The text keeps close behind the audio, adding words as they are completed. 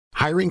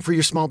Hiring for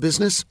your small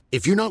business?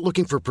 If you're not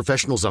looking for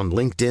professionals on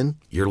LinkedIn,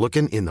 you're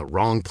looking in the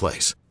wrong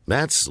place.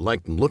 That's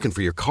like looking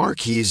for your car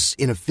keys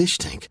in a fish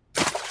tank.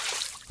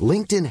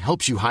 LinkedIn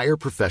helps you hire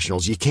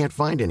professionals you can't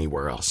find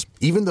anywhere else,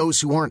 even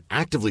those who aren't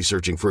actively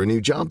searching for a new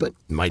job but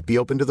might be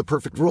open to the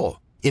perfect role.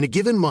 In a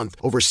given month,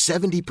 over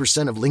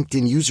 70% of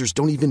LinkedIn users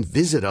don't even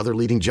visit other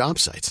leading job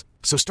sites.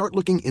 So start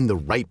looking in the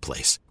right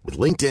place. With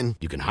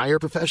LinkedIn, you can hire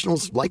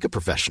professionals like a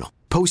professional.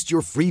 Post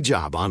your free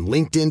job on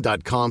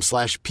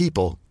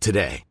linkedin.com/people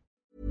today.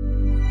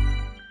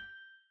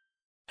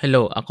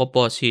 Hello, ako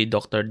po si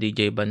Dr.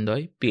 DJ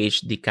Bandoy,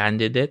 PhD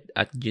candidate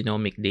at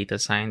Genomic Data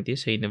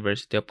Scientist sa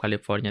University of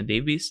California,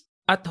 Davis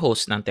at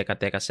host ng Teka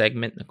Teka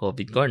segment na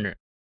COVID Corner,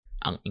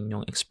 ang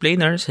inyong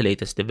explainer sa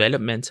latest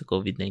developments sa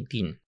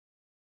COVID-19.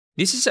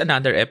 This is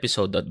another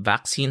episode of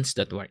Vaccines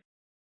That Work,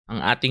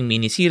 ang ating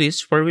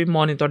mini-series where we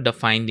monitor the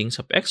findings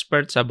of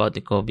experts about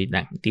the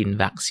COVID-19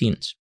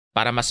 vaccines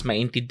para mas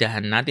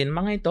maintindihan natin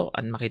mga ito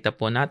at makita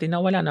po natin na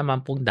wala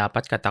naman pong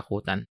dapat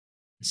katakutan.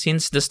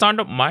 Since the start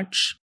of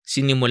March,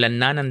 sinimulan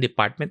na ng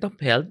Department of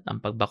Health ang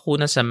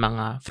pagbakuna sa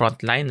mga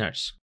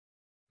frontliners.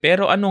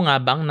 Pero ano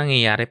nga bang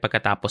nangyayari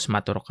pagkatapos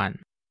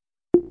maturukan?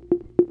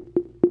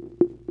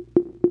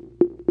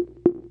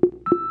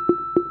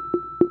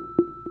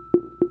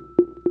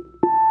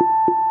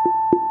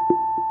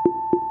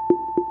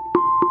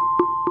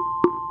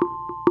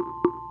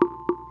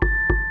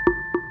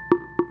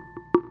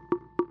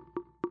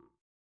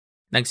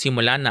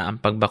 Nagsimula na ang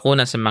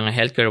pagbakuna sa mga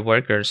healthcare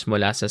workers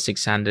mula sa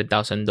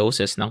 600,000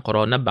 doses ng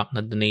CoronaVac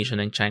na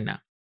donation ng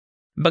China.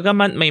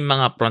 Bagaman may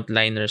mga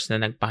frontliners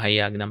na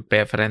nagpahayag ng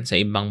preference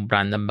sa ibang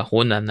brand ng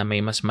bakuna na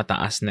may mas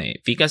mataas na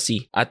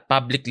efficacy at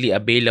publicly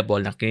available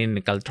na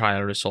clinical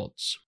trial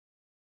results.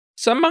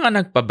 Sa mga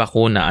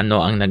nagpabakuna, ano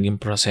ang naging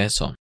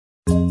proseso?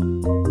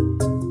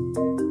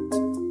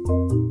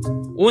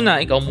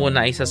 Una, ikaw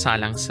muna ay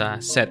sasalang sa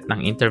set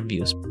ng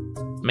interviews.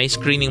 May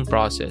screening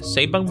process. Sa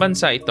ibang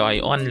bansa ito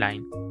ay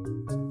online.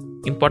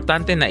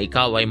 Importante na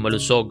ikaw ay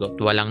malusog at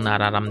walang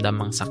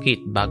nararamdamang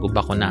sakit bago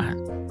bakunahan.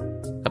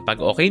 Kapag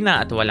okay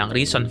na at walang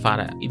reason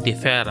para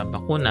i-defer ang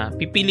bakuna,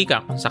 pipili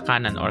ka kung sa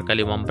kanan or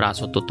kaliwang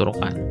braso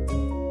tuturukan.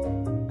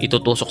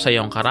 Itutusok sa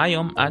iyong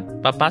karayom at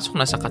papasok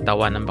na sa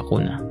katawan ng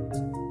bakuna.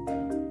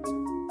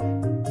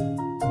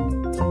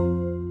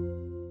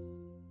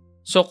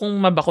 So kung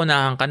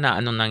mabakunahan ka na,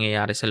 anong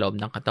nangyayari sa loob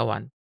ng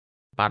katawan?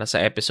 Para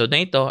sa episode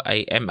na ito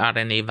ay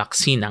mRNA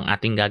vaccine ang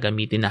ating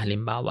gagamitin na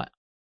halimbawa.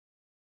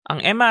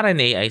 Ang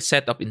mRNA ay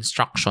set of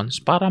instructions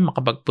para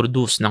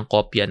makapag-produce ng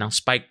kopya ng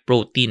spike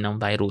protein ng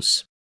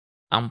virus.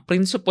 Ang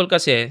principle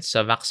kasi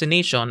sa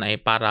vaccination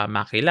ay para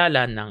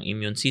makilala ng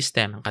immune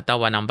system ang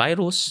katawan ng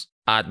virus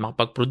at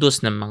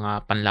makapag-produce ng mga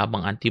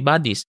panlabang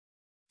antibodies.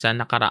 Sa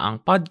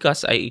nakaraang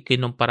podcast ay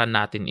ikinumpara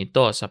natin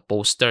ito sa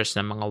posters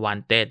ng mga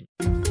wanted.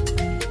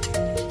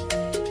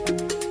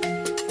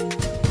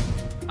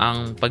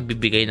 Ang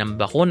pagbibigay ng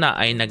bakuna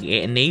ay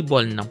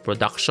nag-e-enable ng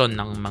production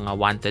ng mga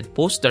wanted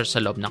posters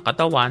sa loob ng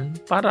katawan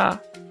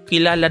para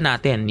kilala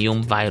natin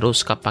yung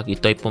virus kapag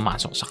ito'y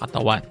pumasok sa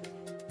katawan.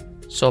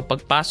 So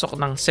pagpasok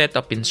ng set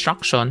of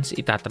instructions,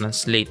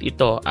 itatranslate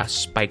ito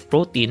as spike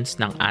proteins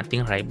ng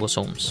ating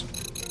ribosomes.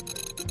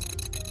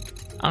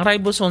 Ang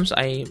ribosomes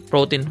ay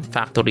protein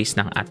factories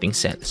ng ating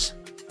cells.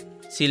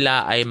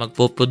 Sila ay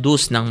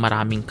magpo-produce ng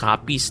maraming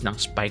copies ng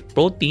spike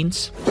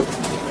proteins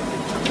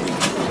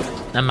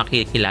na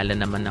makikilala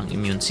naman ng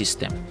immune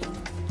system.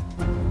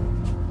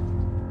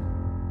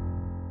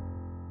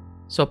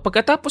 So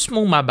pagkatapos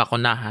mong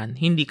mabakunahan,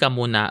 hindi ka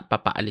muna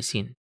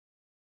papaalisin.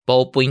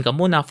 Paupuin ka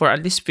muna for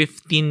at least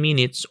 15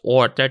 minutes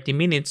or 30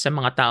 minutes sa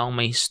mga taong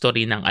may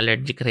history ng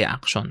allergic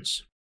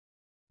reactions.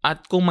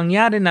 At kung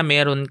mangyari na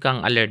meron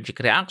kang allergic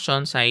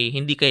reactions ay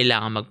hindi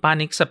kailangan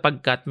magpanik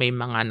sapagkat may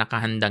mga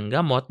nakahandang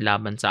gamot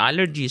laban sa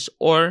allergies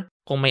or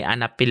kung may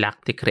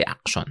anaphylactic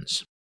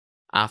reactions.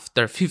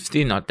 After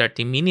 15 or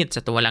 30 minutes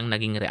at walang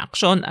naging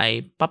reaksyon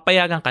ay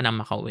papayagan ka na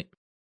makauwi.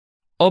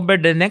 Over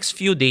the next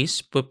few days,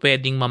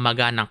 pwedeng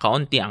mamaga ng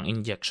kaunti ang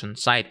injection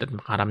site at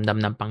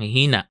makaramdam ng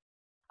panghihina.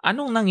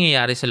 Anong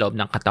nangyayari sa loob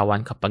ng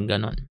katawan kapag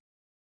ganon?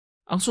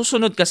 Ang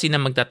susunod kasi na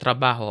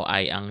magtatrabaho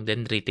ay ang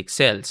dendritic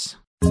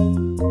cells.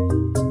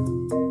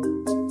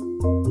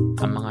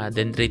 Ang mga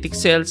dendritic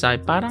cells ay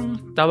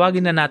parang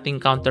tawagin na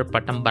nating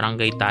counterpart ng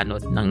barangay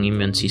tanod ng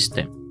immune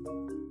system.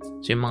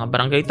 So yung mga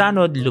barangay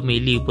tanod,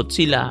 lumilipot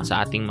sila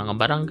sa ating mga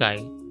barangay.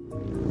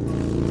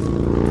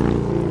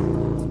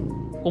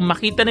 Kung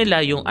makita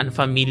nila yung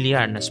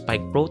unfamiliar na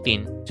spike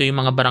protein, so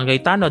yung mga barangay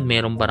tanod,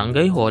 mayroong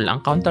barangay hall,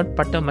 ang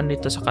counterpart naman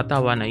nito sa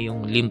katawan ay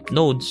yung lymph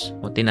nodes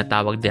o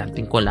tinatawag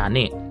nating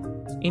kolani.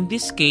 In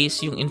this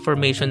case, yung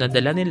information na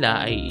dala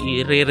nila ay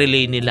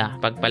i-relay nila.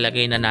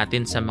 Pagpalagay na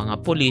natin sa mga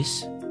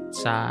pulis,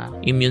 sa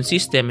immune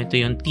system, ito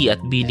yung T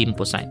at B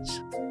lymphocytes.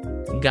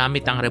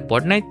 Gamit ang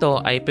report na ito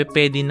ay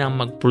pwede nang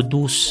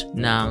mag-produce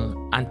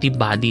ng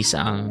antibodies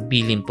ang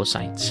B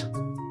lymphocytes.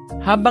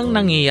 Habang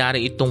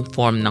nangyayari itong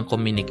form ng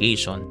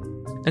communication,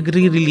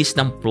 nagre-release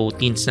ng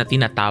proteins na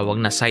tinatawag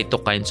na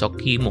cytokines o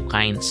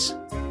chemokines.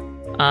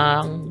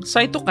 Ang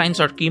cytokines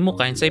or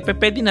chemokines ay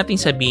pwede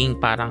natin sabihin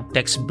parang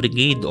text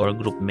brigade or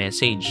group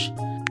message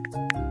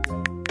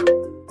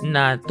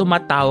na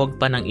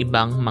tumatawag pa ng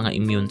ibang mga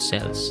immune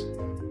cells.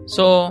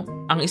 So,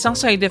 ang isang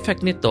side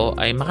effect nito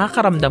ay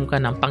makakaramdam ka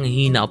ng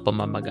panghihina o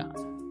pamamaga.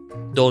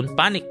 Don't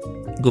panic,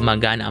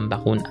 gumagana ang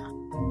bakuna.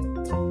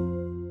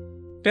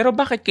 Pero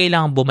bakit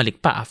kailangan bumalik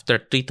pa after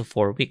 3 to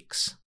 4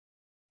 weeks?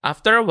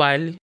 After a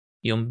while,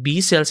 yung B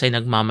cells ay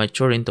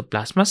nagmamature into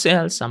plasma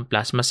cells, ang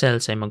plasma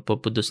cells ay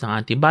magpuproduce ng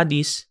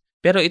antibodies,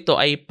 pero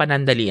ito ay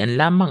panandalian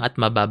lamang at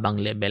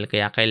mababang level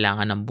kaya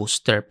kailangan ng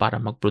booster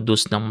para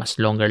mag-produce ng mas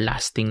longer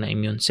lasting na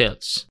immune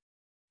cells.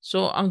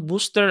 So, ang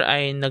booster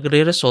ay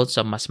nagre-result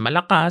sa mas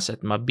malakas at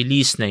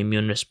mabilis na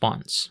immune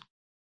response.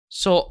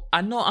 So,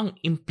 ano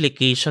ang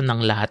implication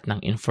ng lahat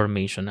ng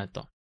information na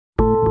to?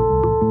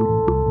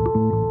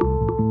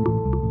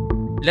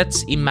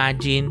 Let's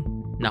imagine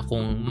na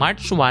kung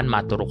March 1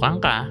 maturukan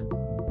ka,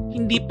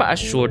 hindi pa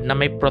assured na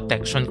may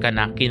protection ka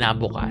na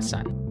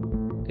kinabukasan.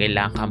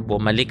 Kailangan kang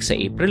bumalik sa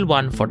April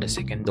 1 for the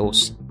second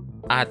dose.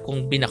 At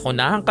kung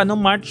binakunahan ka noong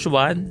March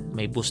 1,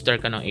 may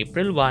booster ka noong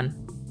April 1,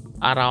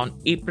 around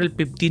April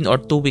 15 or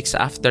 2 weeks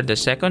after the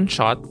second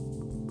shot,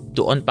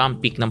 doon pa ang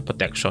peak ng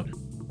protection.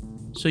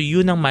 So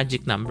yun ang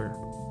magic number.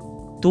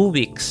 2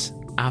 weeks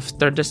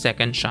after the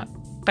second shot.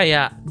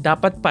 Kaya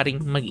dapat pa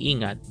ring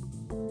mag-ingat.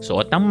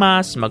 Suot ng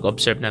mask,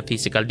 mag-observe ng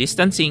physical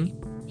distancing,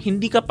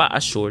 hindi ka pa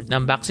assured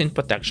ng vaccine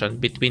protection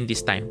between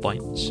these time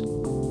points.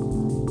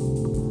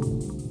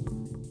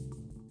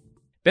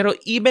 Pero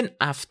even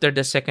after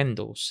the second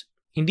dose,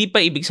 hindi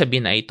pa ibig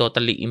sabihin na ay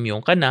totally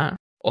immune ka na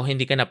o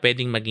hindi ka na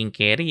pwedeng maging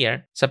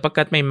carrier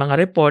sapagkat may mga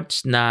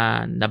reports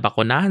na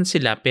nabakunahan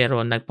sila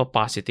pero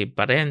nagpa-positive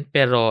pa rin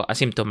pero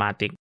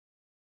asymptomatic.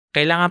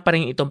 Kailangan pa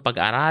rin itong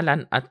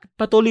pag-aralan at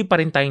patuloy pa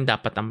rin tayong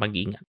dapat ang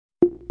mag-ingat.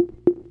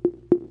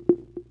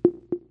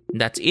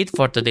 That's it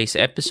for today's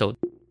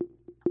episode.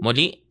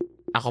 Muli,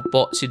 ako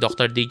po si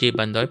Dr. DJ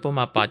Bandoy po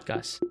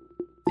podcast.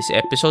 This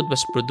episode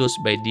was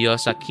produced by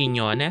Diosa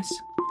Quiñones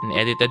and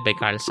edited by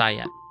Carl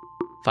Sayat.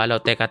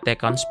 Follow Teka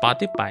Teka on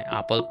Spotify,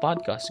 Apple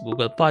Podcasts,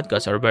 Google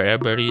Podcasts, or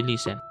wherever you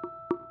listen.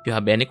 If you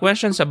have any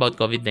questions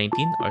about COVID-19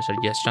 or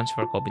suggestions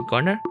for COVID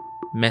Corner,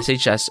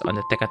 message us on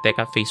the Teka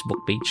Teka Facebook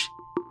page.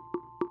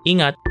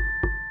 Ingat!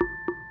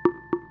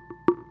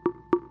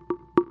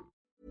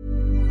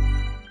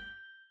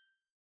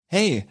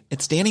 Hey,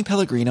 it's Danny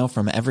Pellegrino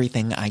from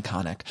Everything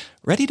Iconic.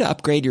 Ready to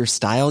upgrade your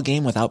style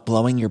game without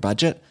blowing your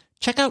budget?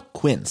 Check out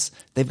Quince.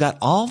 They've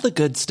got all the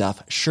good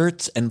stuff,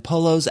 shirts and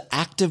polos,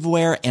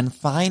 activewear, and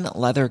fine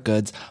leather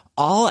goods,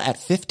 all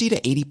at 50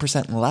 to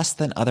 80% less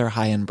than other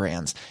high-end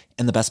brands.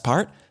 And the best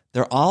part?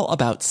 They're all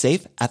about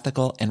safe,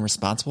 ethical, and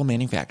responsible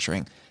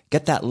manufacturing.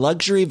 Get that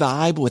luxury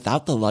vibe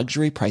without the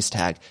luxury price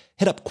tag.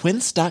 Hit up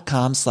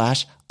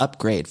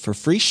quince.com/upgrade for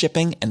free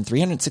shipping and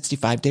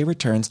 365-day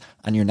returns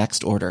on your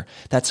next order.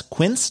 That's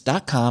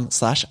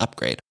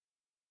quince.com/upgrade.